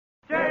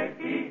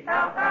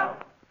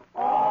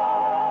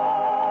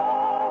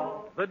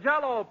the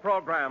Jell-O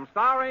program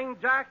starring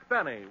Jack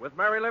Benny with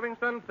Mary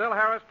Livingston, Phil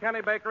Harris,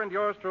 Kenny Baker, and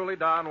yours truly,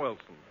 Don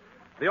Wilson.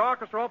 The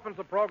orchestra opens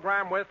the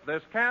program with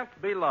This Can't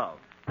Be Love.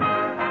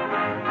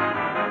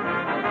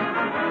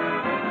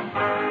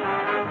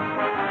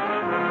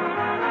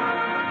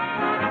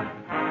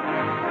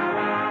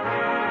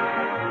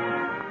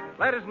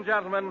 Ladies and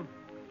gentlemen,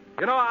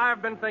 you know,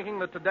 I've been thinking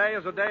that today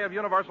is a day of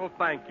universal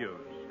thank yous.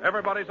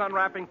 Everybody's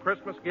unwrapping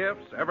Christmas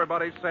gifts.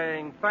 Everybody's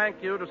saying thank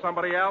you to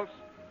somebody else.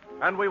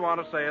 And we want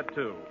to say it,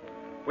 too.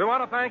 We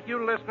want to thank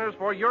you, listeners,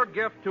 for your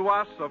gift to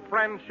us of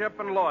friendship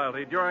and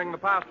loyalty during the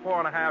past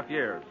 4.5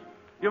 years.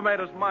 You've made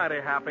us mighty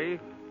happy,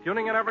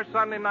 tuning in every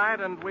Sunday night,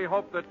 and we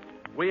hope that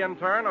we, in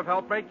turn, have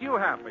helped make you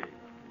happy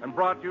and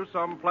brought you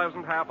some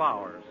pleasant half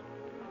hours.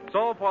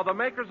 So, for the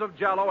makers of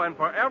Jell-O and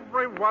for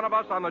every one of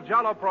us on the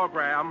Jell-O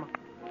program,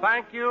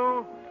 thank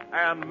you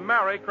and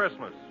Merry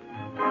Christmas.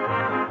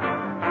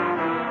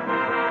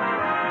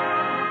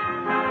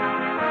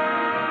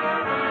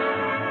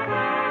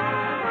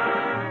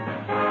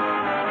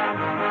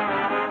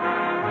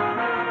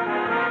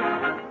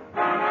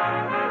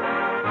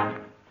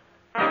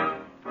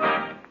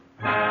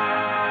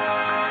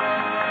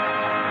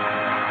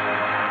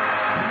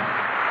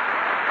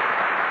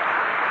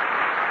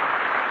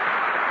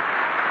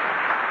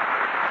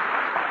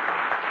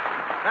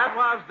 That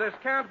was This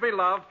Can't Be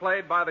Love,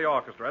 played by the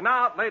orchestra.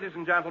 Now, ladies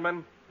and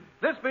gentlemen,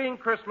 this being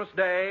Christmas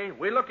Day,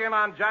 we look in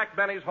on Jack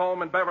Benny's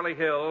home in Beverly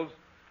Hills,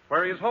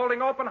 where he's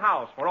holding open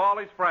house for all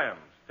his friends.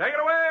 Take it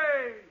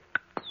away!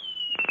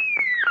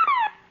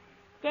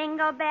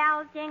 Jingle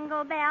bells,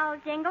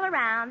 jingle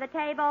around the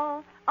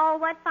table. Oh,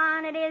 what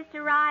fun it is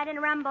to ride in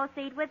a rumble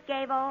seat with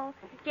Gable.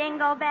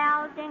 Jingle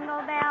bells,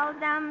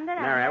 dum-da-dum.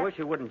 Mary, I wish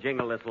you wouldn't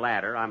jingle this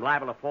ladder. I'm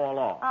liable to fall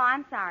off. Oh,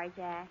 I'm sorry,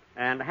 Jack.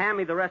 And hand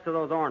me the rest of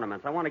those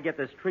ornaments. I want to get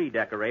this tree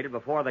decorated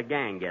before the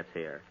gang gets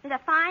here. It's a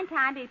fine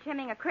time to be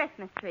trimming a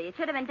Christmas tree. It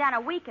should have been done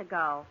a week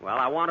ago. Well,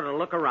 I wanted to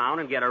look around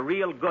and get a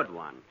real good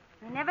one.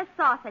 I never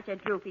saw such a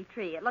droopy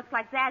tree. It looks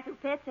like Zazu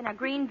Pitts in a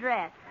green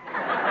dress.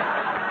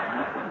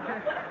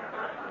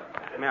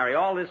 Mary,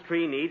 all this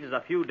tree needs is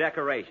a few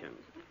decorations.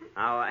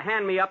 Now,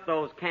 hand me up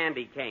those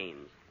candy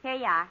canes. Here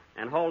you are.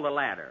 And hold the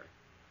ladder.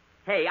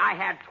 Hey, I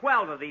had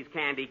 12 of these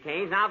candy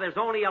canes. Now there's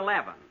only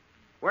 11.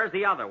 Where's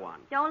the other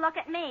one? Don't look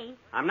at me.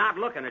 I'm not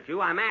looking at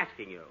you. I'm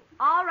asking you.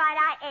 All right,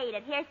 I ate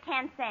it. Here's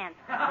 10 cents.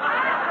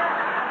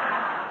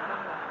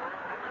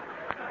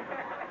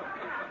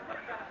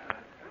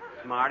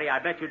 Smarty, I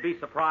bet you'd be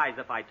surprised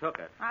if I took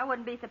it. I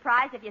wouldn't be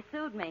surprised if you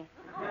sued me.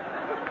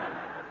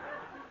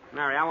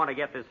 Mary, I want to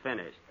get this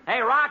finished.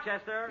 Hey,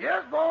 Rochester.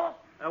 Yes, boss?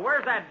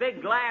 Where's that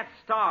big glass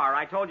star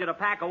I told you to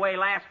pack away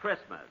last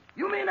Christmas?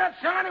 You mean that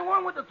shiny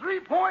one with the 3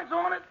 points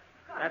on it?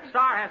 That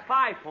star has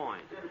 5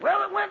 points.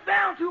 Well, it went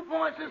down 2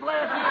 points this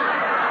last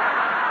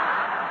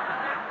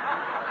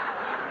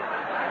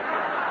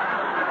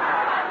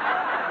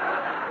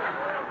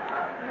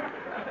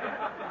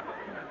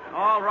year.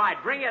 All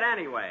right, bring it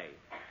anyway.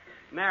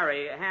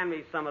 Mary, hand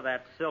me some of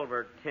that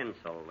silver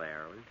tinsel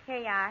there. Here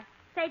you are.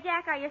 Say,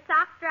 Jack, are your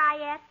socks dry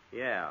yet?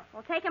 Yeah.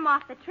 Well, take them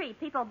off the tree.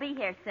 People will be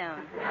here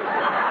soon.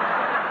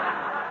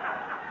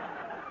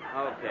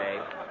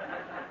 Okay.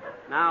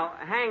 Now,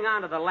 hang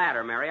on to the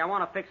ladder, Mary. I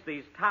want to fix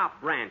these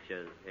top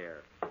branches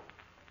here.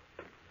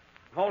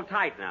 Hold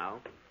tight now.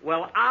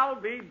 Well,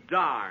 I'll be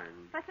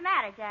darned. What's the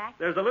matter, Jack?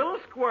 There's a little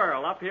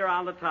squirrel up here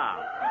on the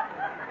top.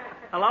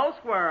 Hello,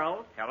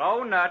 squirrel.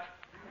 Hello, Nut.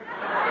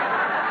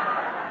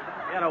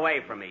 Get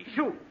away from me.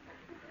 Shoot.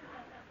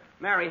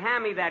 Mary,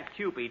 hand me that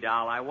Cupid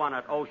doll I won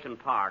at Ocean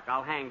Park.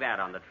 I'll hang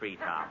that on the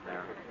treetop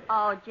there.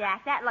 Oh,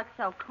 Jack, that looks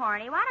so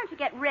corny. Why don't you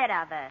get rid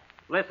of it?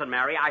 Listen,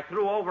 Mary, I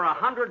threw over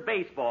 100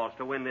 baseballs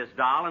to win this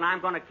doll, and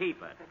I'm going to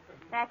keep it.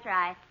 That's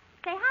right.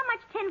 Say, how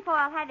much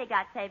tinfoil have you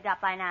got saved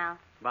up by now?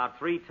 About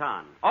 3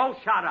 tons. Oh,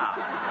 shut up.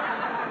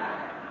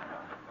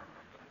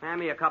 Hand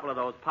me a couple of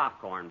those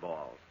popcorn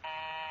balls.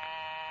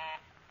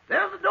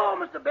 There's the door,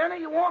 Mr. Benny.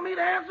 You want me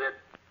to answer it?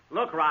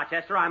 Look,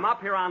 Rochester, I'm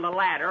up here on the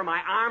ladder.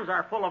 My arms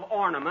are full of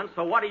ornaments,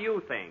 so what do you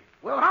think?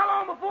 Well, how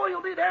long before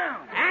you'll be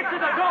down? Answer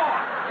the door!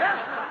 Yes,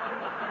 sir.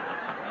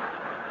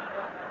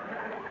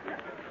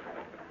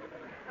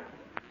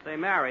 Say,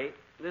 Mary,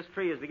 this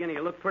tree is beginning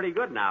to look pretty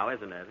good now,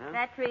 isn't it, huh?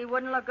 That tree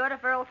wouldn't look good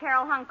if Earl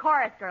Carroll hung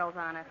chorus girls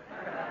on it.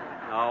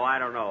 Oh, I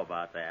don't know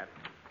about that.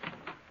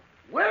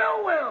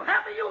 Well,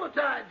 happy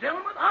Yuletide,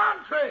 gentlemen.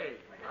 Entree.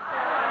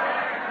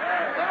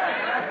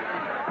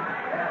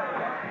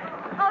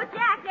 Oh,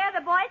 Jack, they're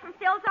the boys from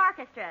Phil's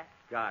orchestra.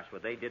 Gosh,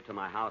 what they did to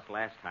my house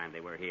last time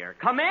they were here.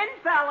 Come in,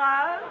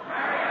 fellas!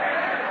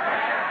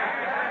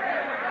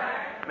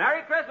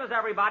 Merry Christmas,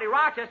 everybody.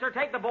 Rochester,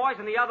 take the boys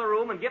in the other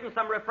room and give them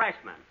some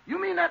refreshment. You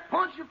mean that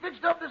punch you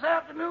fixed up this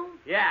afternoon?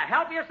 Yeah,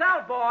 help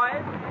yourself,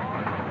 boys.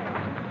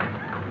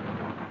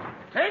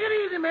 Take it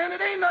easy, man.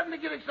 It ain't nothing to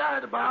get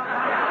excited about.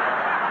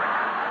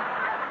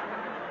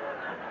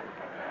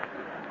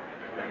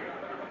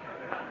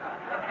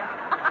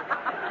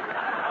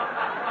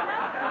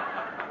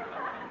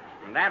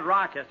 And that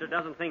Rochester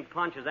doesn't think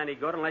punch is any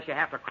good unless you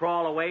have to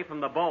crawl away from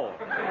the bowl.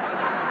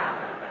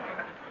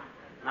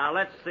 Now,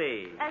 let's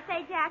see.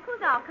 Say, Jack,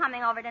 who's all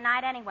coming over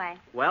tonight anyway?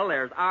 Well,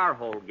 there's our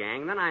whole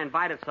gang. Then I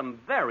invited some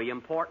very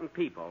important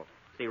people.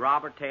 See,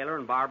 Robert Taylor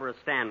and Barbara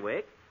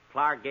Stanwyck,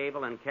 Clark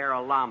Gable and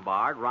Carol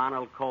Lombard,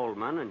 Ronald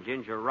Coleman and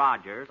Ginger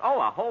Rogers. Oh,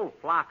 a whole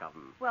flock of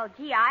them. Well,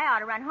 gee, I ought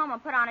to run home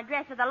and put on a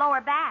dress with a lower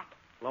back.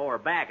 Lower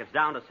back, it's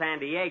down to San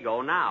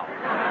Diego now.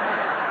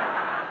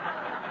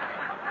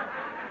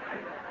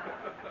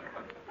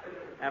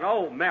 And,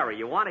 oh, Mary,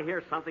 you want to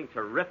hear something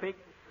terrific?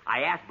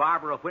 I asked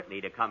Barbara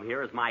Whitney to come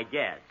here as my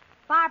guest.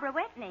 Barbara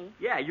Whitney?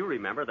 Yeah, you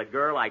remember the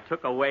girl I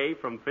took away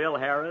from Phil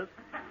Harris?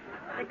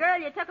 The girl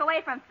you took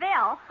away from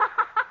Phil?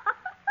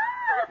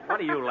 What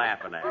are you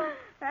laughing at?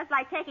 That's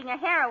like taking a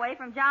hair away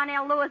from John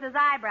L. Lewis's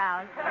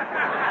eyebrows.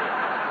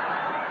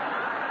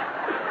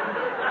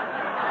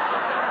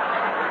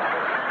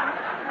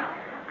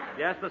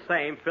 Just the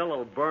same, Phil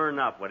will burn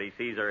up when he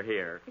sees her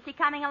here. Is she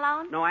coming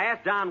alone? No, I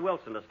asked Don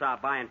Wilson to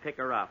stop by and pick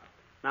her up.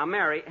 Now,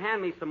 Mary,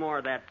 hand me some more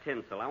of that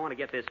tinsel. I want to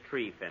get this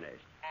tree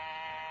finished.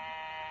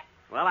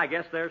 Well, I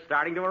guess they're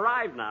starting to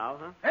arrive now,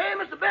 huh? Hey,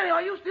 Mr. Benny,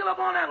 are you still up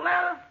on that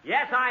ladder?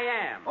 Yes, I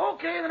am.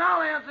 Okay, then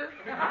I'll answer.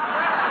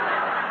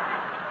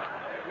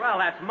 Well,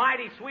 that's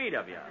mighty sweet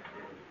of you.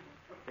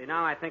 See,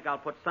 now I think I'll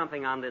put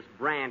something on this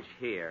branch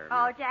here.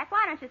 Oh, Jack,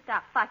 why don't you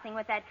stop fussing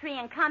with that tree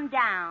and come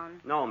down?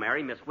 No,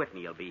 Mary, Miss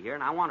Whitney will be here,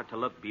 and I want it to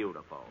look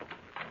beautiful.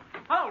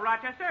 Hello,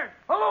 Rochester.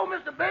 Hello,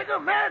 Mr. Baker.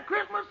 Merry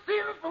Christmas,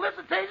 seasons,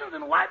 felicitations,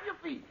 and wipe your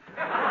feet.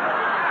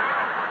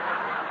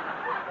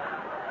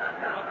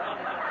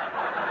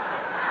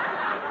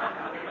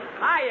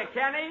 Hiya,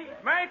 Kenny.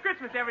 Merry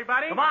Christmas,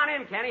 everybody. Come on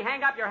in, Kenny.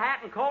 Hang up your hat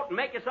and coat and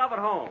make yourself at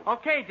home.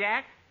 Okay,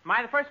 Jack. Am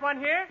I the first one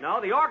here?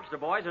 No, the orchestra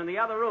boys are in the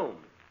other room.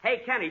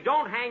 Hey, Kenny,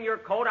 don't hang your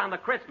coat on the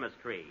Christmas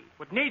tree.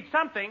 Would need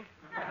something.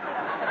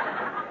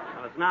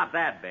 Well, it's not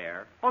that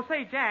bare. Oh,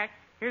 say, Jack,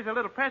 here's a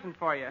little present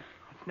for you.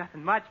 It's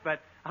nothing much,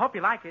 but I hope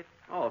you like it.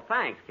 Oh,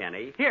 thanks,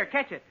 Kenny. Here,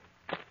 catch it.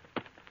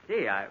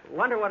 Gee, I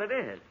wonder what it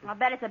is. I'll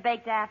bet it's a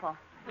baked apple.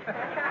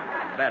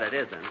 Bet it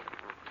isn't.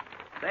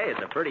 Say,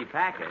 it's a pretty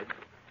package.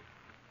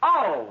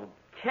 Oh,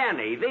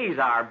 Kenny, these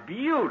are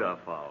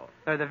beautiful.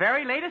 They're the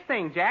very latest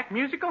thing, Jack.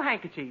 Musical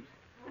handkerchiefs.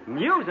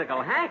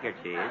 Musical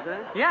handkerchiefs,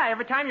 huh? Yeah,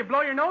 every time you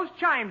blow your nose,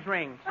 chimes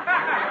ring.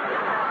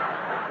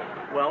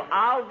 Well,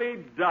 I'll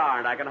be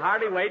darned. I can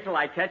hardly wait till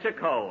I catch a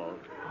cold.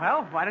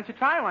 Well, why don't you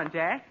try one,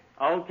 Jack?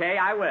 Okay,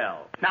 I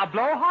will. Now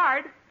blow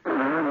hard.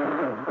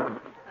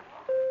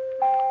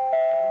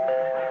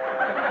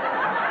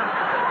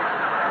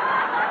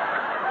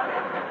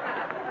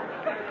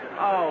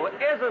 Oh,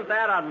 isn't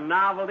that a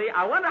novelty?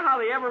 I wonder how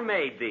they ever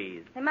made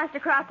these. They must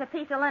have crossed a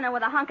piece of linen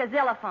with a hunk of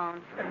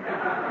xylophone.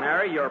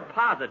 Mary, you're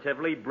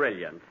positively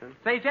brilliant.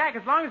 Say, Jack,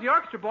 as long as the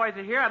orchestra boys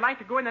are here, I'd like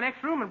to go in the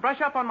next room and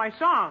brush up on my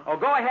song. Oh,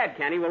 go ahead,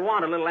 Kenny. We'll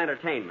want a little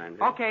entertainment.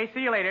 Okay,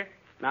 see you later.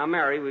 Now,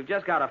 Mary, we've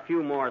just got a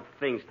few more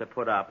things to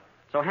put up.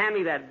 So hand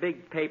me that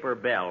big paper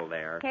bell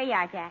there. Here you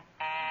are, Jack.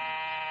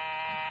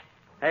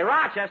 Hey,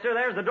 Rochester,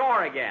 there's the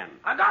door again.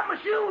 I got my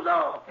shoes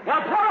off.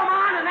 Well, put them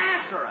on and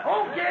answer it.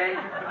 Okay.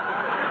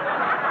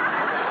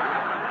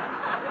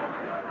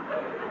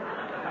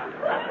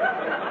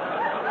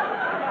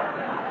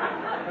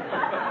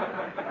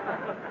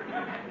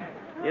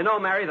 You know,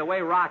 Mary, the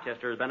way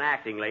Rochester's been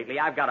acting lately,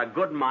 I've got a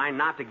good mind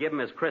not to give him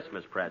his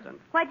Christmas present.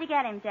 What'd you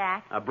get him,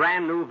 Jack? A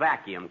brand new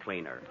vacuum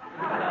cleaner.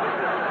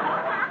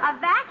 A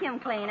vacuum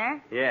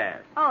cleaner?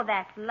 Yes. Oh,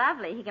 that's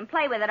lovely. He can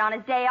play with it on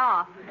his day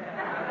off.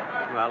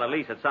 Well, at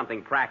least it's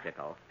something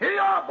practical. Here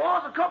you are,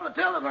 boss. A couple of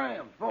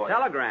telegrams for you.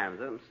 Telegrams.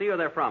 See who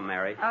they're from,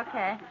 Mary.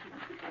 Okay.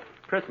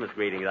 Christmas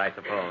greetings, I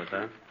suppose,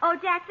 huh? Oh,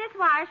 Jack, this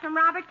wire's from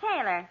Robert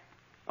Taylor.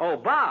 Oh,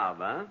 Bob,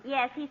 huh?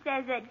 Yes, he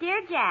says,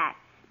 Dear Jack,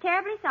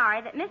 terribly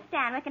sorry that Miss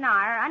Stanwyck and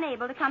I are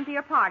unable to come to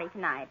your party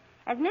tonight,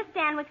 as Miss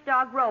Stanwyck's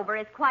dog Rover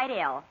is quite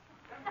ill.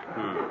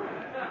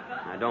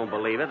 I don't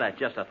believe it. That's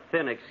just a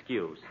thin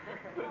excuse.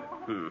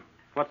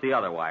 What's the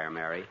other wire,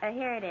 Mary?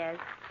 Here it is.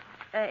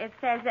 It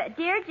says,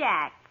 Dear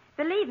Jack,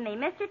 believe me,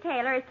 Mr.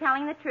 Taylor is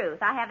telling the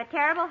truth. I have a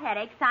terrible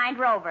headache, signed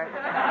Rover.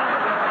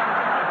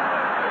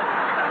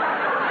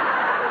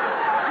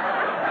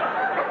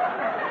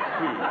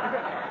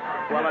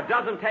 Well, it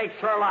doesn't take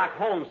Sherlock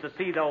Holmes to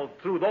see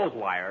through those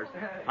wires.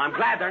 I'm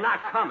glad they're not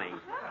coming.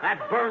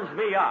 That burns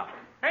me up.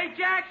 Hey,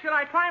 Jack, should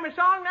I try my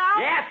song now?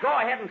 Yes, go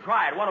ahead and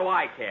try it. What do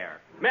I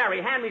care?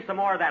 Mary, hand me some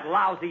more of that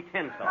lousy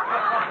tinsel.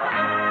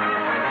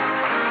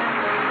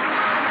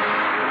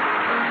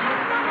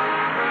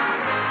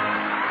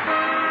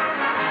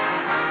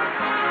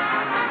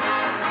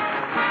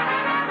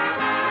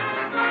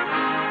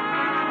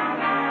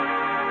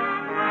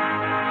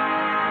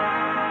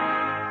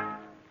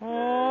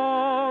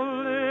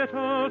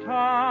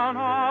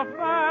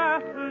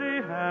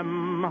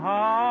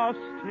 How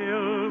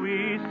still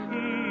we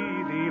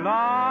see thee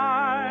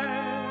lie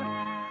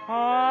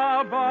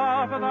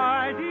above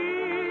thy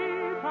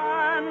deep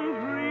and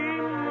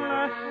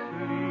dreamless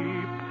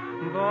sleep.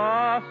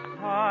 The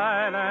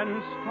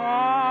silent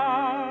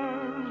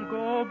stars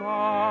go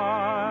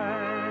by,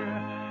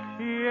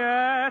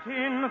 yet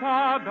in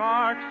the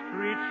dark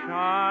street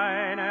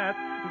shineth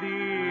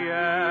the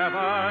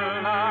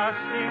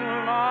everlasting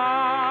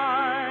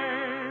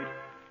light.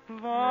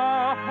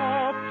 The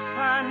hopes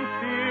and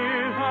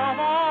fears of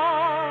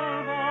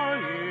all the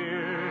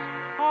years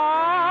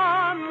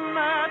are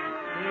met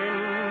in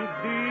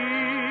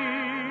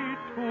thee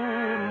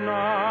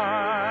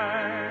tonight.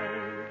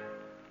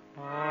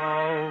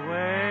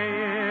 Away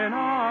in a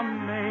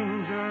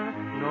manger,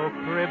 no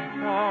crib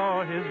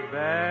for his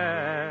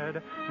bed,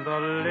 the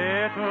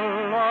little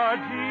Lord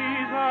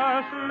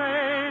Jesus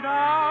lay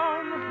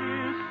down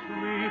his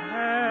sweet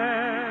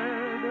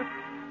head.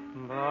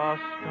 The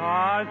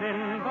stars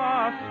in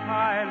the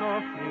sky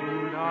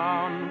looking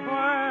down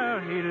where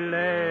he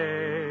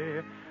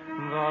lay,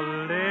 the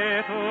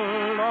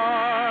little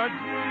Lord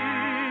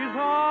Jesus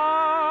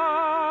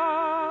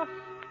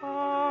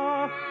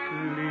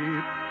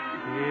asleep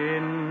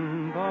in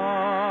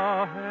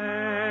the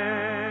hay.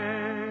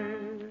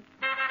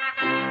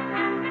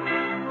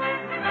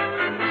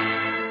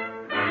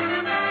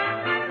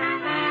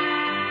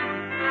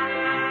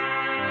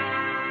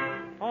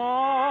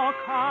 Oh,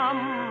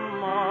 come,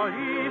 all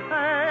ye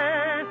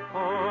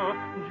faithful,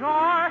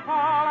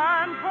 joyful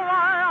and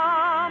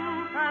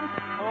triumphant.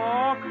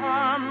 Oh,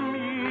 come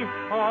ye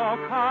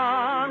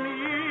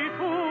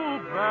to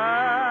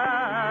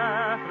Bethlehem.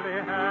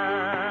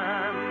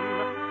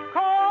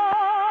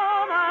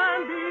 Come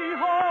and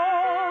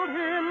behold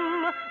him,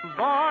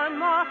 born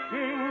the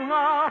King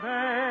of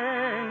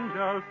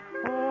angels.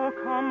 Oh,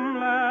 come,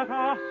 let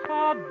us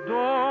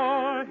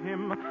adore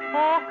him.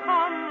 Oh,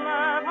 come,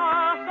 let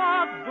us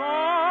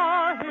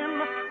adore him.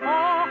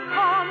 Oh,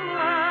 come,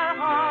 let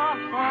us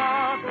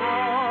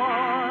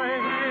adore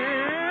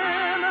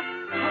him.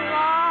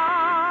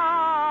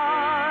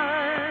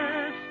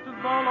 Christ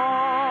the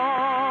Lord.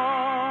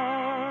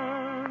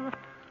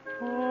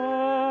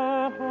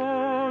 Oh,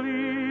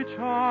 holy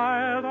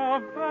child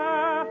of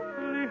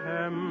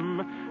Bethlehem,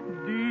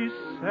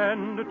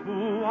 descend to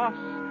us,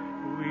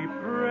 we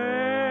pray.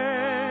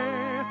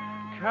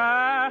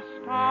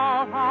 Cast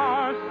out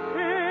our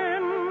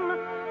sin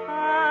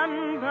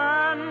and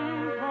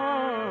enter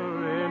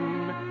in.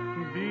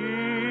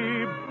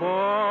 Be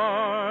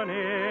born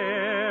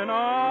in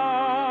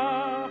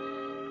us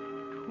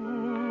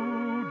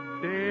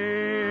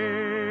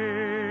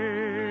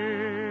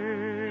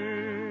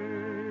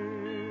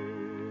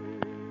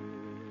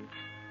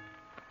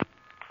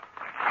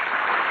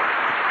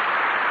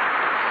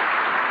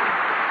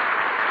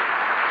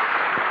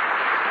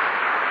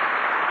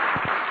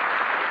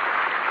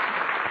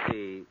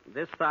See,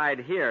 this side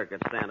here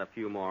could stand a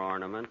few more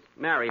ornaments.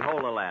 Mary,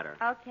 hold the ladder.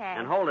 Okay.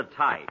 And hold it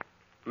tight.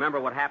 Remember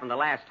what happened the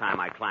last time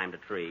I climbed a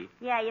tree?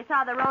 Yeah, you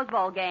saw the Rose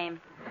Bowl game.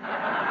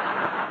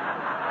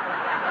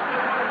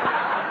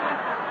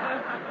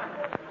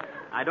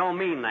 I don't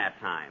mean that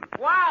time.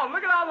 Wow,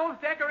 look at all those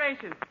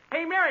decorations.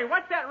 Hey, Mary,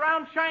 what's that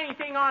round shiny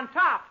thing on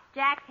top?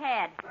 Jack's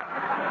head.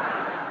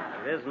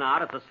 It is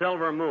not. It's a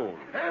silver moon.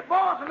 Hey,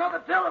 boss,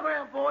 another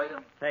telegram for you.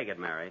 Take it,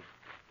 Mary.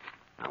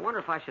 I wonder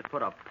if I should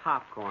put a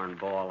popcorn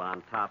ball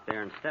on top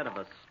there instead of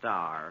a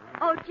star.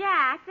 Oh,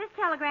 Jack, this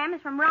telegram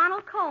is from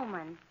Ronald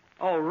Coleman.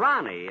 Oh,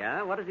 Ronnie,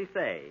 what does he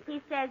say?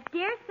 He says,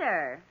 Dear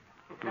Sir,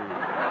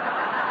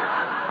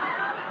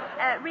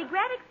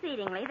 regret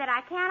exceedingly that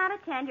I cannot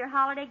attend your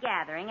holiday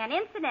gathering, and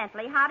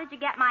incidentally, how did you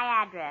get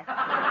my address?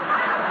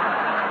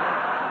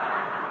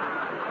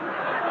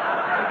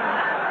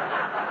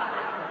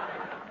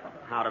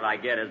 How did I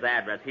get his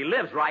address? He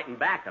lives right in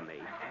back of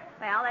me.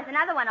 Well, there's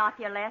another one off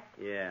your list.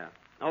 Yeah.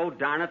 Oh,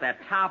 darn it, that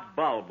top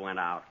bulb went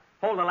out.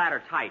 Hold the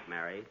ladder tight,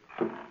 Mary.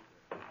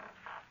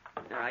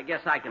 There, I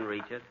guess I can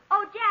reach it.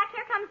 Oh, Jack,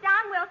 here comes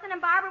Don Wilson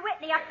and Barbara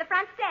Whitney up the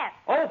front steps.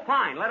 Oh,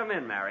 fine. Let him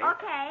in, Mary.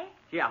 Okay.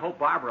 Gee, I hope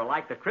Barbara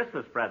liked the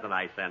Christmas present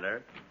I sent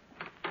her.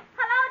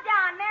 Hello,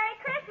 Don. Merry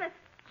Christmas.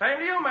 Same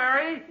to you,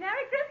 Mary.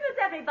 Merry Christmas,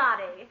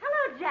 everybody.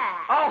 Hello,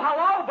 Jack. Oh,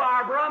 hello,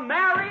 Barbara.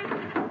 Mary.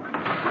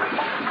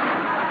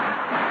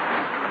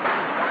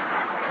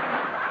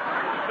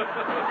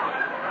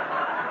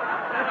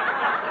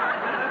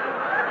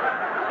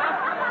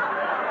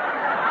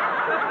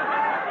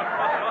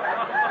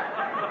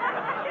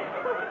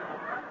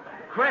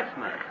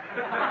 Christmas.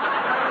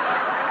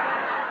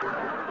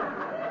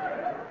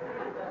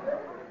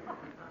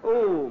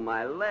 Ooh,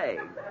 my leg.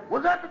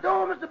 Was that the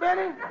door, Mr.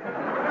 Benny?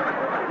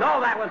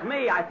 No, that was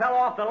me. I fell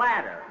off the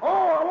ladder.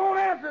 Oh, I won't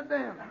answer it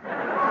then.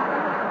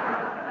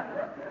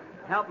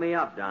 Help me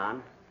up,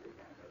 Don.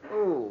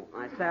 Ooh,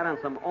 I sat on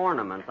some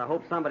ornaments. I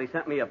hope somebody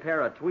sent me a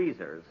pair of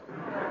tweezers.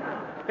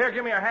 Here,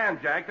 give me a hand,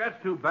 Jack. That's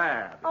too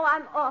bad. Oh,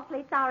 I'm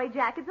awfully sorry,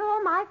 Jack. It's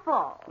all my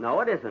fault. No,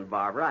 it isn't,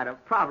 Barbara. I'd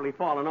have probably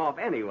fallen off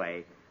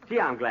anyway. Gee,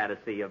 I'm glad to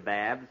see you,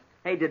 Babs.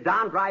 Hey, did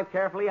Don drive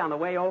carefully on the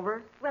way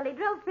over? Well, he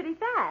drove pretty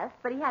fast,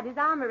 but he had his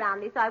arm around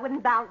me so I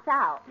wouldn't bounce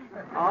out.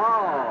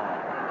 Oh.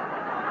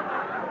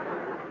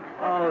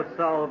 Oh,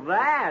 so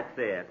that's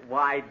it.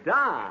 Why,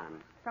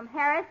 Don. From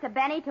Harris to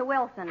Benny to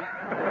Wilson.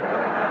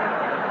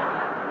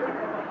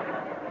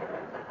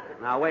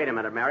 Now, wait a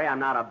minute, Mary. I'm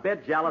not a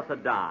bit jealous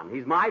of Don.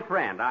 He's my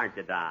friend, aren't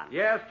you, Don?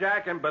 Yes,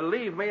 Jack, and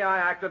believe me, I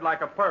acted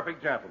like a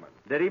perfect gentleman.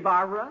 Did he,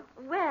 Barbara?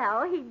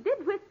 Well, he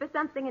did whisper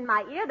something in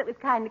my ear that was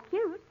kind of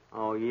cute.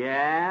 Oh,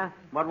 yeah?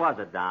 What was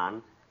it,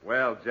 Don?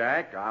 Well,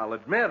 Jack, I'll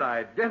admit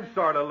I did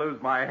sort of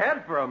lose my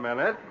head for a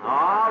minute.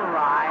 All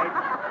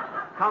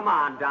right. Come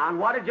on, Don.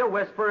 What did you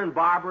whisper in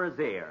Barbara's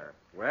ear?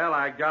 Well,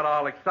 I got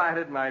all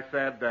excited and I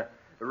said,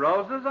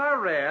 roses are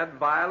red,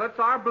 violets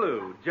are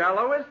blue,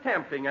 Jell-O is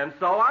tempting, and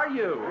so are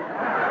you.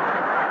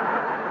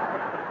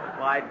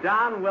 Why,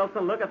 Don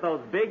Wilson, look at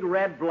those big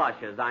red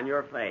blushes on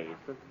your face.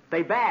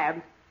 Say,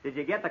 Babs, did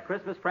you get the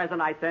Christmas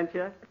present I sent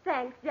you?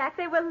 Thanks, Jack.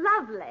 They were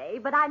lovely,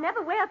 but I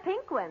never wear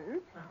pink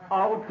ones.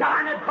 Oh,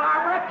 darn it,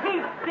 Barbara,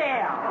 keep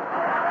still.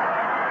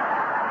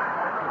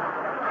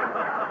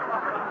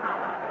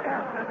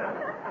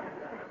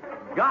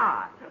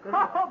 God.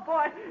 Oh,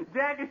 boy,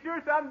 Jack is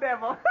sure some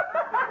devil.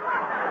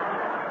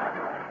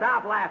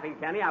 Stop laughing,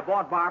 Kenny. I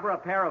bought Barbara a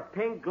pair of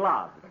pink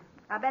gloves.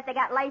 I bet they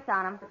got lace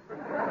on them.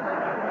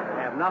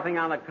 They have nothing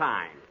on the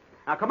kind.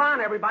 Now, come on,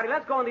 everybody.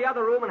 Let's go in the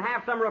other room and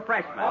have some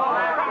refreshment.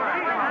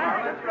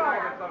 Let's go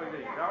get something to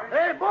eat, shall we?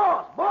 Hey,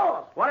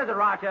 boss. What is it,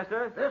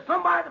 Rochester? There's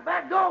somebody at the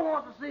back door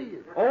wants to see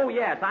you. Oh,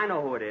 yes, I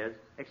know who it is.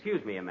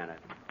 Excuse me a minute.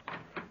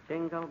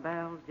 Jingle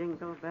bells,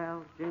 jingle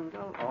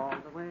all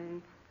the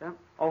way.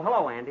 Oh,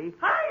 hello, Andy.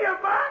 Hiya,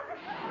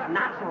 Buck.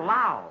 Not so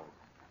loud.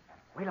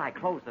 Wait till I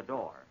close the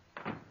door.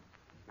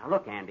 Now,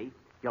 look, Andy.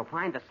 You'll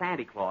find the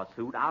Santa Claus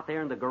suit out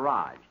there in the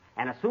garage.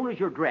 And as soon as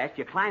you're dressed,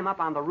 you climb up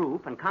on the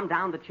roof and come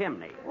down the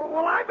chimney.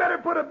 Well, I better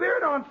put a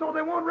beard on so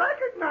they won't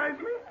recognize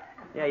me.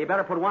 Yeah, you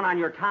better put one on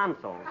your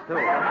tonsils, too.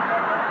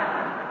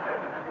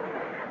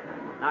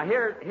 Now,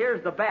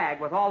 here's the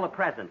bag with all the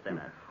presents in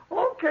it.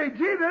 Okay,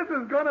 gee, this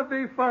is going to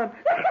be fun.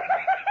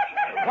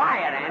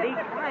 Quiet, Andy.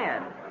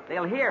 Quiet.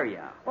 They'll hear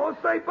you. Oh,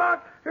 say,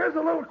 Buck, here's a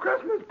little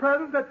Christmas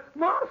present that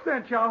Ma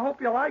sent you. I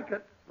hope you like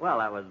it. Well,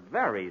 that was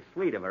very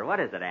sweet of her. What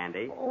is it,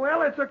 Andy?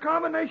 Well, it's a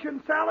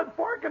combination salad,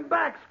 fork, and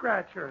back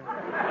scratcher.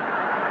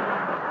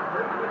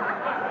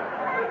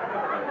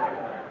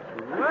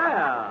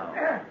 Well,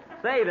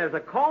 say, there's a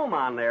comb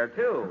on there,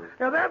 too.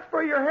 Now, that's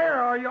for your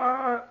hair. Are you...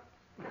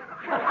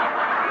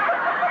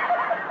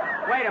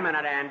 Wait a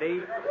minute,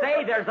 Andy.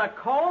 Say, there's a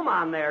comb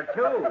on there,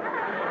 too.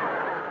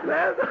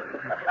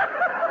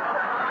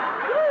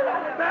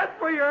 That's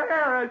for your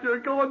hair as you're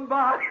going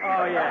by.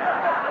 Oh,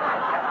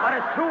 yeah. But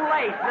it's too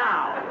late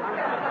now.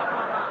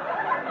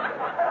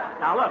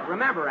 Now, look,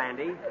 remember,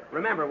 Andy.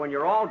 Remember, when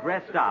you're all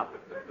dressed up,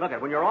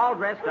 when you're all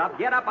dressed up,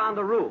 get up on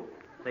the roof,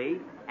 see?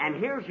 And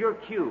here's your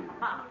cue.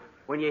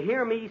 When you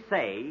hear me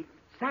say,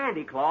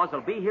 Santa Claus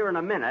will be here in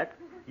a minute,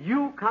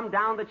 you come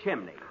down the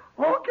chimney.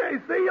 Okay,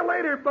 see you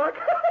later, Buck.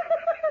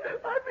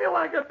 I feel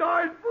like a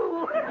darn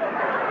fool.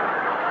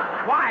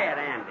 Quiet,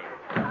 Andy.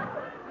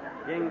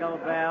 Jingle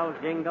bells,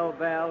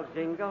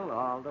 jingle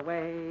all the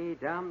way.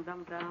 Dum,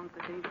 dum, dum,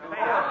 dum.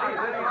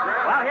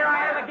 Well, here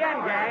I am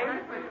again,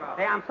 gang.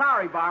 Hey, I'm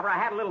sorry, Barbara. I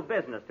had a little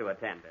business to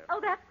attend to. Oh,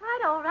 that's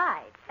quite all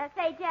right.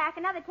 Say, Jack,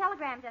 another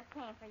telegram just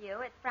came for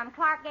you. It's from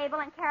Clark Gable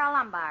and Carol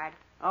Lombard.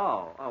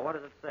 Oh, what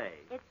does it say?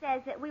 It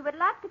says that we would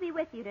love to be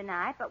with you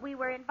tonight, but we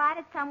were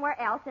invited somewhere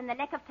else in the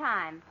nick of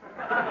time.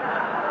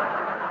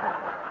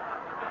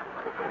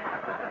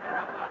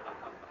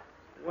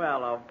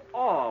 Well, of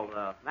all,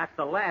 that's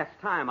the last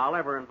time I'll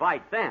ever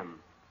invite them.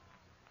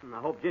 I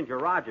hope Ginger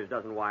Rogers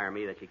doesn't wire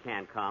me that she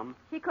can't come.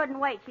 She couldn't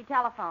wait. She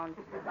telephoned.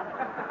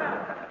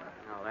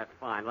 Oh, that's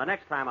fine. Well,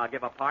 next time I'll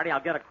give a party,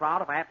 I'll get a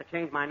crowd if I have to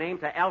change my name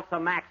to Elsa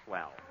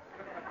Maxwell.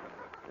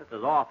 This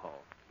is awful.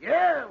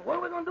 Yeah, what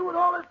are we going to do with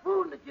all this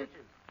food in the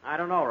kitchen? I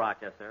don't know,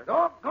 Rochester.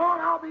 Doggone,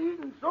 I'll be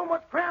eating so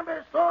much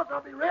cranberry sauce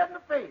I'll be red in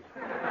the face.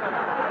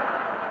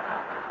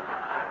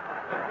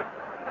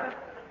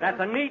 That's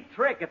a neat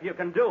trick if you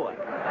can do it.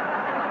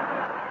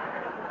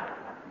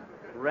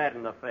 Red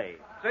in the face.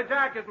 Say,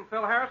 Jack, isn't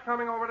Phil Harris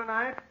coming over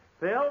tonight?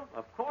 Phil?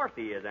 Of course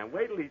he is. And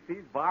wait till he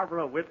sees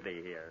Barbara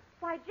Whitley here.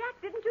 Why,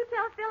 Jack, didn't you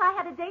tell Phil I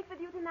had a date with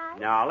you tonight?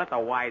 No, let the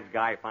wise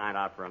guy find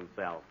out for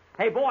himself.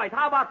 Hey, boys,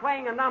 how about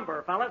playing a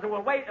number, fellas, and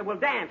we'll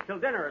dance till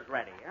dinner is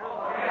ready.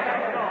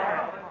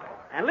 Huh?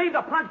 And leave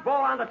the punch bowl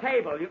on the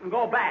table. You can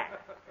go back.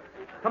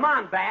 Come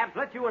on, Babs,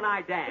 let you and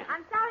I dance.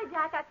 I'm sorry,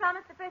 Jack. I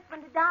promised the first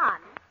one to Don.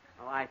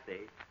 Oh, I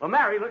see. Well,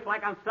 Mary, looks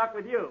like I'm stuck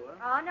with you.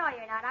 Huh? Oh, no,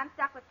 you're not. I'm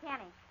stuck with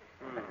Kenny.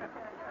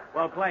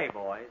 Well, play,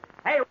 boys.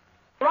 Hey,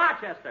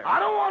 Rochester. I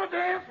don't want to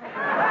dance.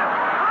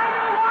 I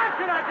don't want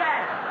you to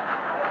dance.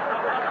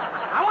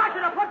 I want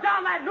you to put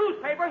down that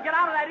newspaper and get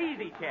out of that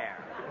easy chair.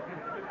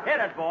 Hit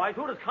it, boys.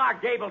 Who does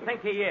Clark Gable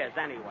think he is,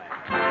 anyway?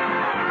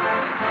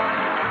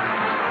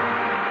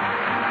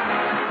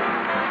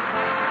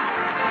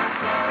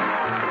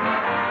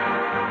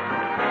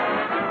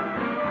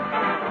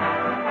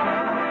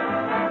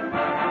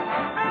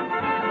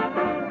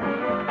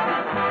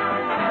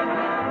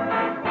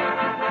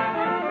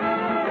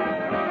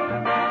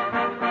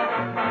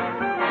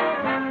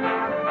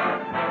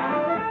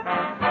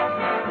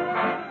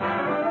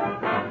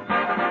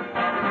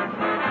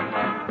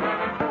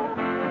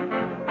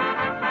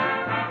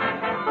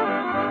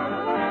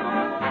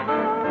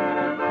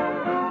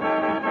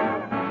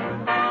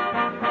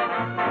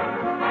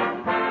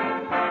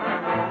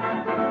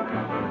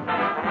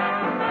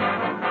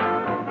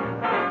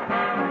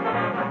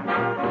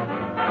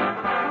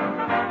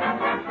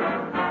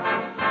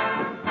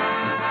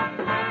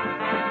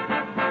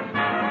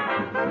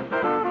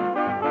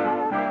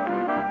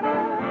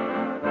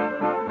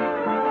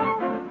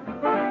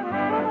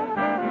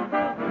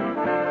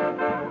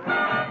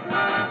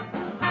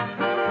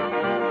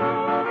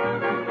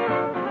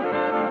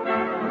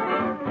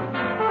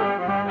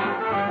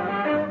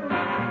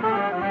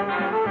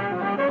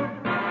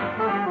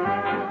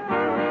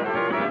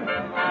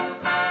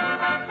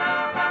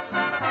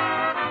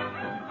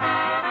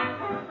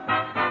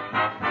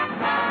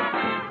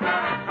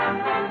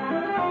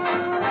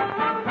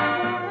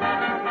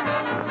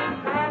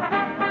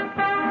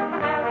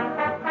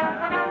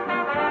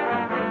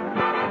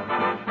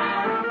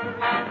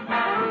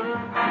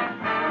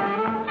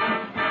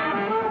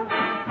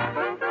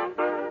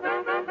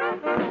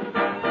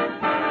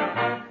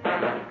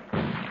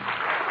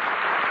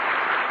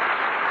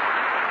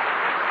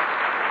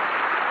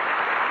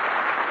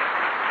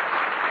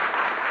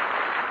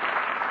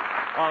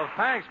 Well,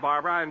 thanks,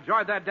 Barbara. I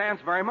enjoyed that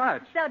dance very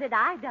much. So did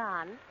I,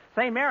 Don.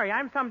 Say, Mary,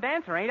 I'm some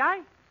dancer, ain't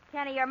I?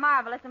 Kenny, you're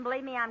marvelous, and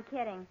believe me, I'm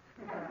kidding.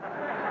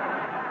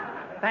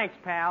 Thanks,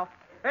 pal.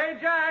 Hey,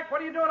 Jack,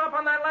 what are you doing up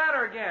on that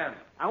ladder again?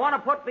 I want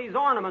to put these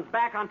ornaments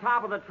back on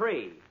top of the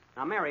tree.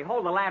 Now, Mary,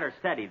 hold the ladder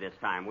steady this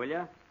time, will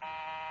you?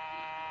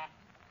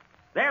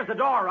 There's the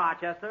door,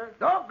 Rochester.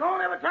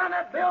 Doggone, every time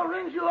that bell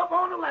rings you up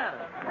on the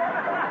ladder.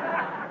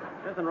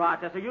 Listen,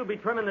 Rochester, you'd be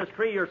trimming this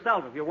tree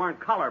yourself if you weren't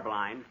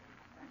colorblind.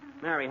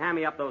 Mary, hand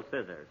me up those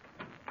scissors.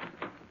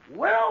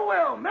 Well,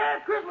 well,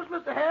 Merry Christmas,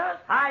 Mr. Harris.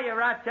 Hiya,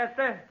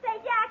 Rochester.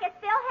 Say, Jack, it's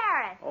Phil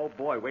Harris. Oh,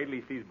 boy, wait till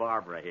he sees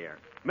Barbara here.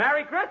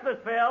 Merry Christmas,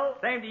 Phil.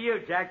 Same to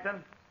you,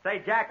 Jackson.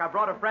 Say, Jack, I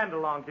brought a friend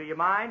along. Do you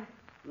mind?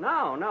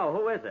 No,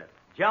 who is it?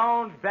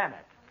 Joan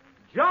Bennett.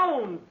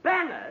 Joan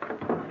Bennett?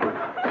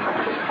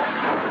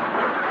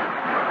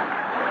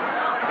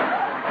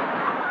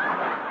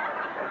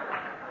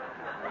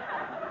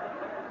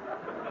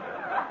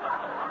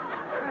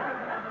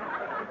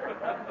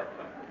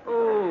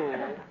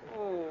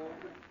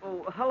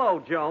 Oh, hello,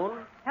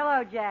 Joan.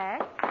 Hello,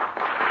 Jack.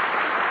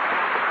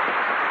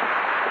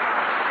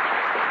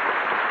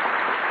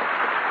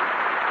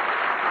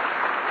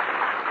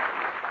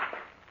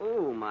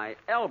 Ooh, my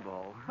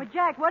elbow. Well,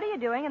 Jack, what are you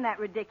doing in that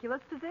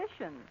ridiculous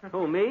position?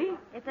 Who, me?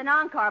 It's an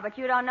encore, but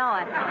you don't know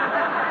it.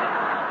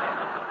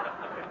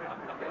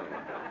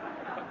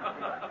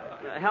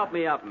 Help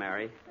me up,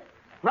 Mary.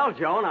 Well,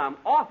 Joan, I'm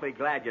awfully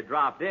glad you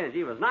dropped in.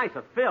 Gee, it was nice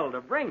of Phil to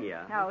bring you.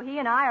 Oh, he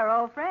and I are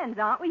old friends,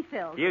 aren't we,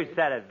 Phil? You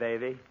said it,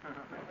 baby.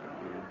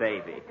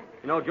 Baby.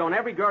 You know, Joan,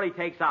 every girl he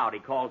takes out,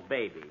 he calls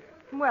baby.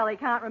 Well, he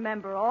can't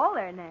remember all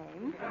their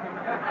names.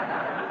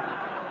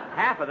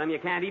 Half of them you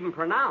can't even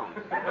pronounce.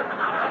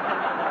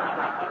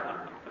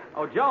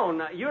 Oh,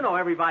 Joan, you know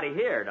everybody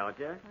here, don't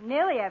you?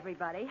 Nearly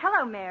everybody.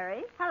 Hello,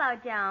 Mary. Hello,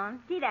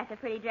 Joan. Gee, that's a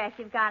pretty dress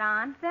you've got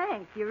on.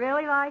 Thanks. You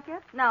really like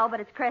it? No, but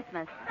it's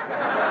Christmas.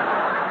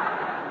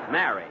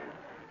 Mary.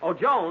 Oh,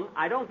 Joan,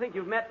 I don't think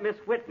you've met Miss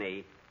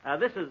Whitney.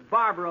 This is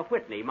Barbara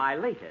Whitney, my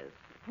latest.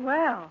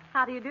 Well,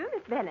 how do you do,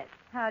 Miss Bennett?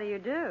 How do you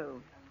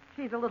do?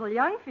 She's a little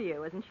young for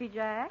you, isn't she,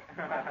 Jack?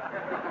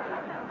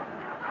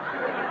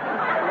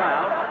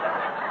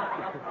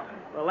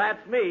 Well,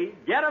 that's me.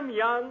 Get 'em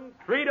young,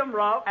 treat 'em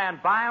rough,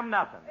 And buy 'em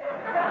nothing.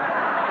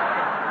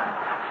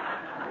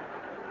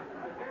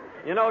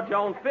 You know,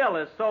 Joan, Phil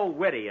is so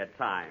witty at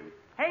times.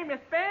 Hey, Miss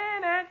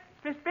Bennett.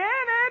 Miss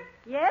Bennett.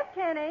 Yes,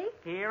 Kenny.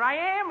 Here I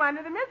am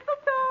under the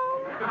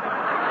mistletoe.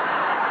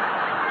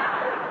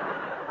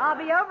 I'll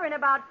be over in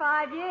about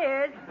 5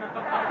 years.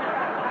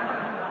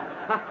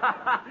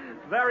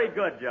 Very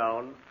good,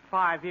 Joan.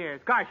 5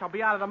 years. Gosh, I'll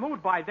be out of the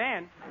mood by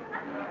then.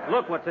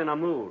 Look what's in a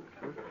mood.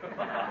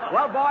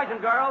 Well, boys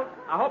and girls,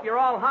 I hope you're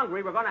all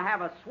hungry. We're going to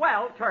have a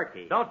swell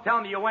turkey. Don't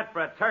tell me you went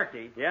for a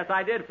turkey. Yes,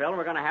 I did, Phil.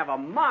 We're going to have a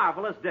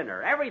marvelous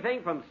dinner.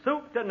 Everything from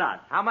soup to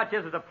nuts. How much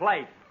is it a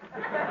plate?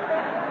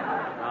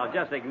 Well,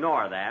 just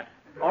ignore that.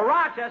 Oh,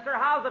 Rochester,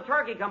 how's the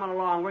turkey coming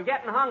along? We're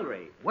getting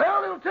hungry.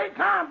 Well, it'll take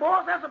time,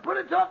 boss. That's a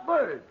pretty tough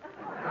bird.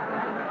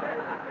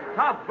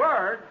 Tough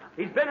bird?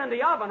 He's been in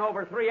the oven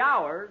over 3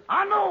 hours.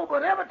 I know,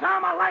 but every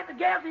time I light the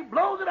gas, he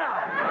blows it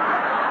out.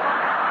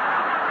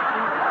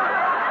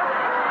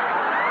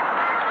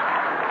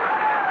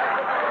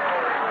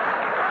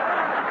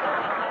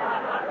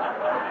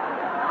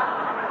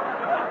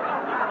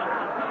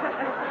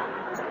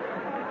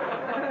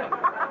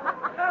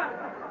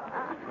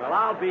 Well,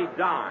 I'll be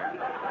darned.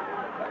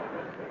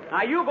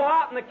 Now, you go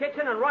out in the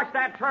kitchen and rush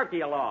that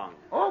turkey along.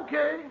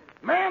 Okay.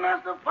 Man,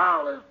 that's the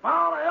foulest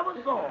foul I ever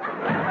saw.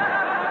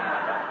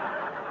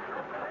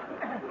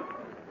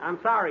 I'm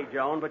sorry,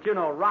 Joan, but you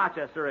know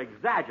Rochester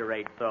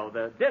exaggerates, so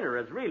the dinner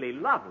is really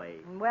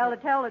lovely. Well, to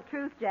tell the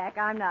truth, Jack,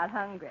 I'm not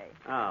hungry.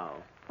 Oh.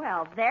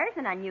 Well, there's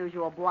an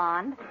unusual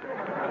blonde.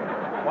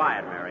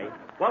 Quiet, Mary.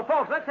 Well,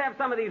 folks, let's have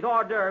some of these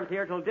hors d'oeuvres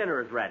here till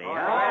dinner is ready.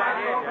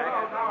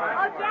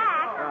 Oh,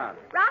 Jack. What?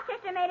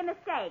 Rochester made a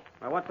mistake.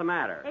 Well, what's the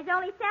matter? There's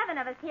only 7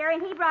 of us here,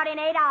 and he brought in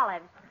 8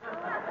 olives.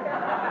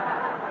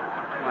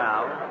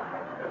 Well,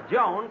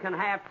 Joan can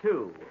have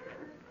 2.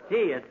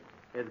 Gee,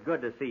 it's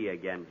good to see you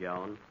again,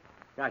 Joan.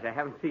 Gosh, I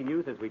haven't seen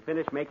you since we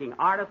finished making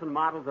Artists and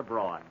Models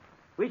Abroad.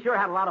 We sure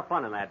had a lot of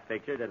fun in that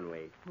picture, didn't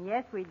we?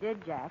 Yes, we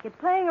did, Jack. It's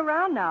playing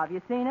around now. Have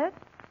you seen it?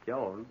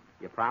 Joan,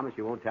 you promise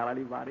you won't tell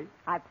anybody?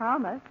 I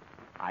promise.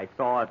 I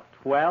saw it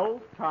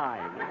 12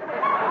 times.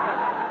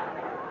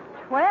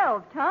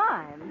 12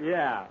 times?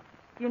 Yeah.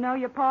 You know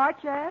your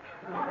part, Jeff?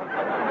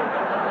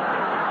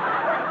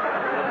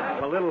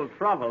 A little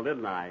trouble,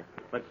 didn't I?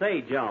 But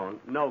say, Joan,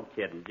 no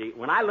kidding. Gee,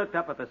 when I looked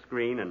up at the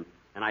screen and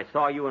I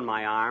saw you in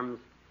my arms,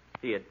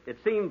 gee, it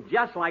seemed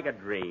just like a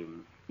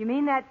dream. You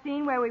mean that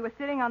scene where we were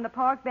sitting on the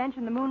park bench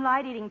in the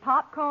moonlight eating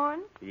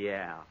popcorn?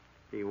 Yeah.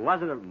 Gee,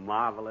 wasn't it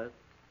marvelous?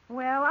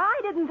 Well, I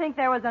didn't think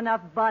there was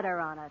enough butter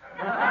on it.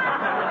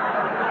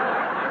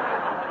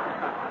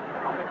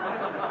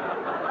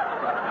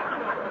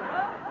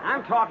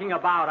 I'm talking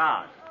about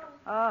us.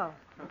 Oh.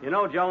 You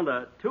know, Joan,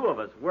 the two of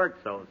us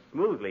worked so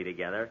smoothly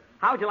together.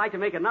 How would you like to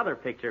make another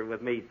picture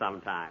with me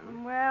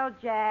sometime? Well,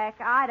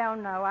 Jack, I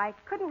don't know. I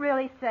couldn't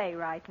really say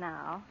right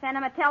now. Send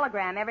him a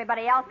telegram.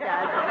 Everybody else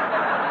does.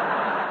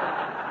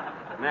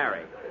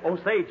 Mary. Oh,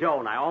 say,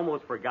 Joan, I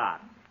almost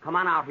forgot. Come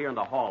on out here in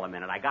the hall a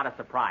minute. I got a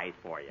surprise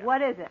for you.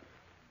 What is it?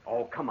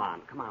 Oh, come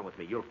on. Come on with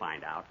me. You'll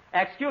find out.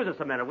 Excuse us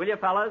a minute, will you,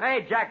 fellas?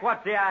 Hey, Jack,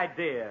 what's the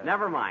idea?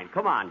 Never mind.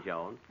 Come on,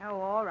 Joan.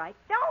 Oh, all right.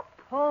 Don't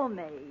pull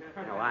me.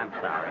 Oh, I'm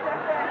sorry.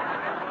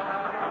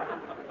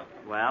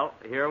 Well,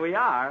 here we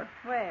are.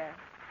 Where?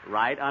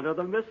 Right under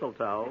the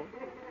mistletoe.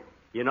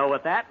 You know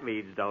what that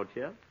means, don't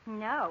you?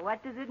 No.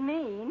 What does it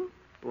mean?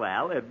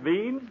 Well, it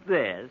means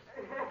this.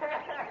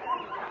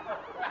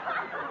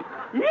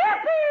 Yippee!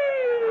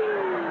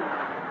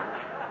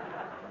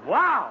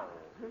 Wow!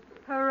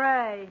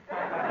 Hooray.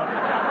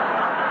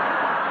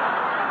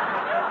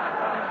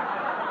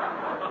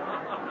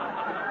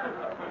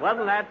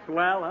 Wasn't that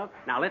swell, huh?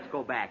 Now, let's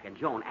go back. And,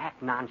 Joan,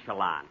 act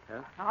nonchalant,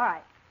 huh? All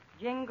right.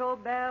 Jingle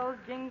bells,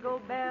 jingle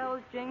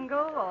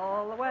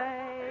all the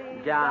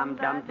way. Dum,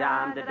 dum,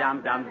 dum, da,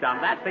 dum, dum,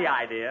 dum. That's the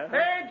idea.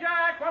 Hey,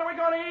 Jack, what are we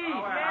going to eat?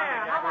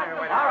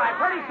 All right,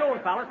 pretty soon,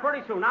 fellas,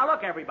 pretty soon. Now,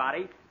 look,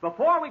 everybody.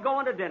 Before we go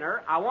into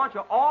dinner, I want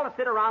you all to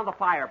sit around the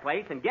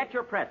fireplace and get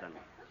your presents.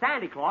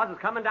 Santa Claus is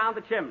coming down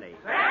the chimney.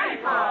 Santa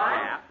Claus?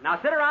 Yeah. Now,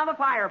 sit around the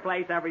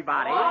fireplace,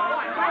 everybody. All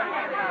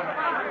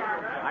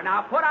right,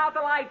 now, put out the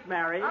lights,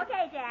 Mary.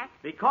 Okay, Jack.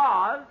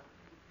 Because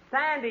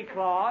Santa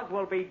Claus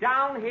will be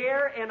down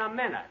here in a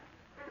minute.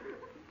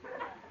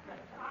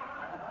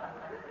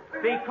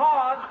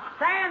 Because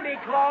Santa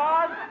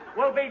Claus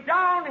will be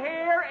down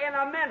here in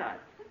a minute.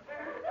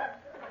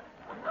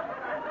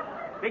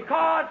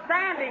 Because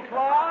Santa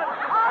Claus...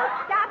 Oh,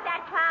 stop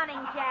that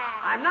clowning,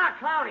 Jack. I'm not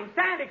clowning.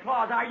 Santa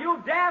Claus, are you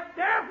deaf?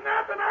 Deaf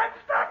nothing. I'm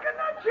stuck in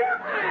the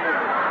chimney.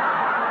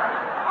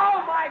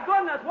 Oh, my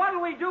goodness, what'll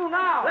we do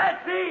now?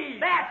 Let's eat.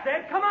 That's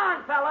it. Come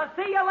on, fellas.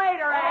 See you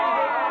later,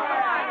 Andy.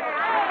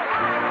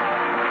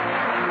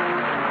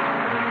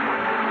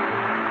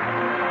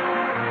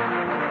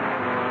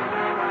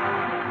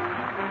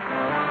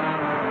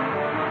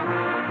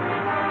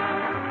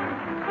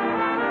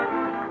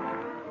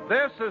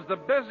 This is the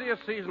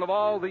busiest season of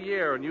all the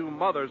year, and you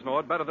mothers know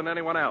it better than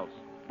anyone else.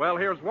 Well,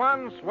 here's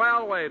one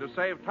swell way to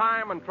save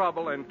time and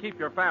trouble and keep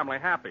your family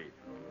happy.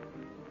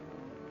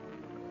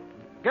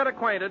 Get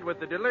acquainted with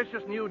the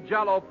delicious new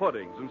Jell-O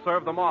puddings and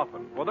serve them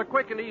often. For they're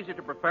quick and easy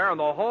to prepare, and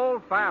the whole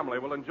family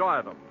will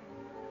enjoy them.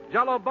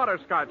 Jell-O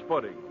butterscotch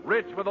pudding,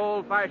 rich with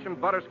old-fashioned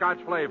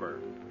butterscotch flavor.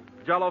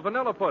 Jell-O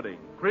vanilla pudding,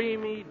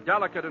 creamy,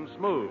 delicate, and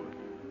smooth.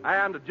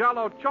 And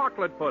Jell-O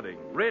chocolate pudding,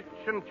 rich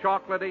and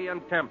chocolatey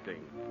and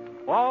tempting.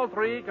 All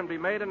three can be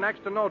made in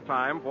next to no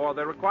time, for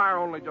they require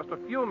only just a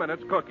few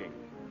minutes cooking.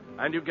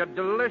 And you get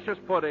delicious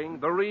pudding,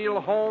 the real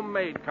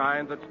homemade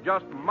kind that's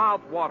just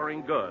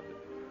mouth-watering good.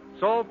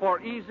 So for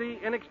easy,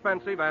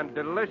 inexpensive, and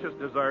delicious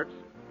desserts,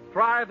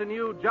 try the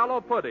new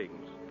Jell-O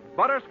puddings.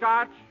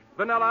 Butterscotch,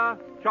 vanilla,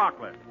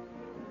 chocolate.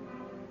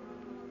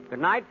 Good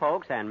night,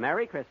 folks, and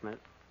Merry Christmas.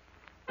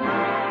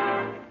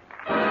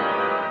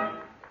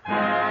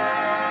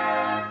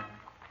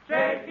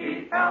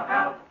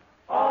 J-E-L-L.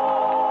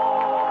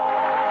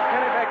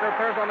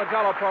 Appears on the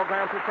Jell-O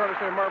program through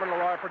courtesy of Mervyn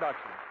LeRoy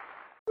Productions.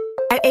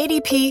 At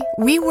ADP,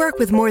 we work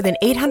with more than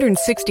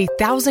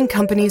 860,000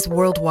 companies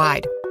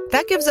worldwide.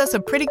 That gives us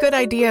a pretty good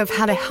idea of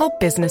how to help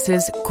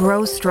businesses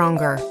grow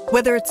stronger.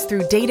 Whether it's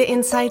through data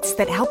insights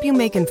that help you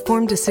make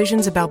informed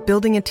decisions about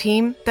building a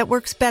team that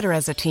works better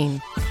as a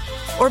team,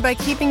 or by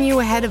keeping you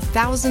ahead of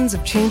thousands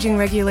of changing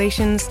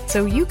regulations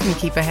so you can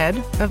keep ahead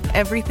of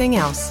everything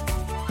else.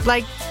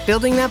 Like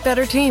building that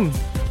better team.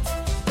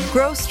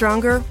 Grow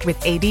stronger with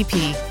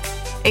ADP.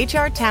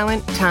 HR,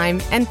 talent,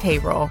 time, and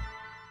payroll.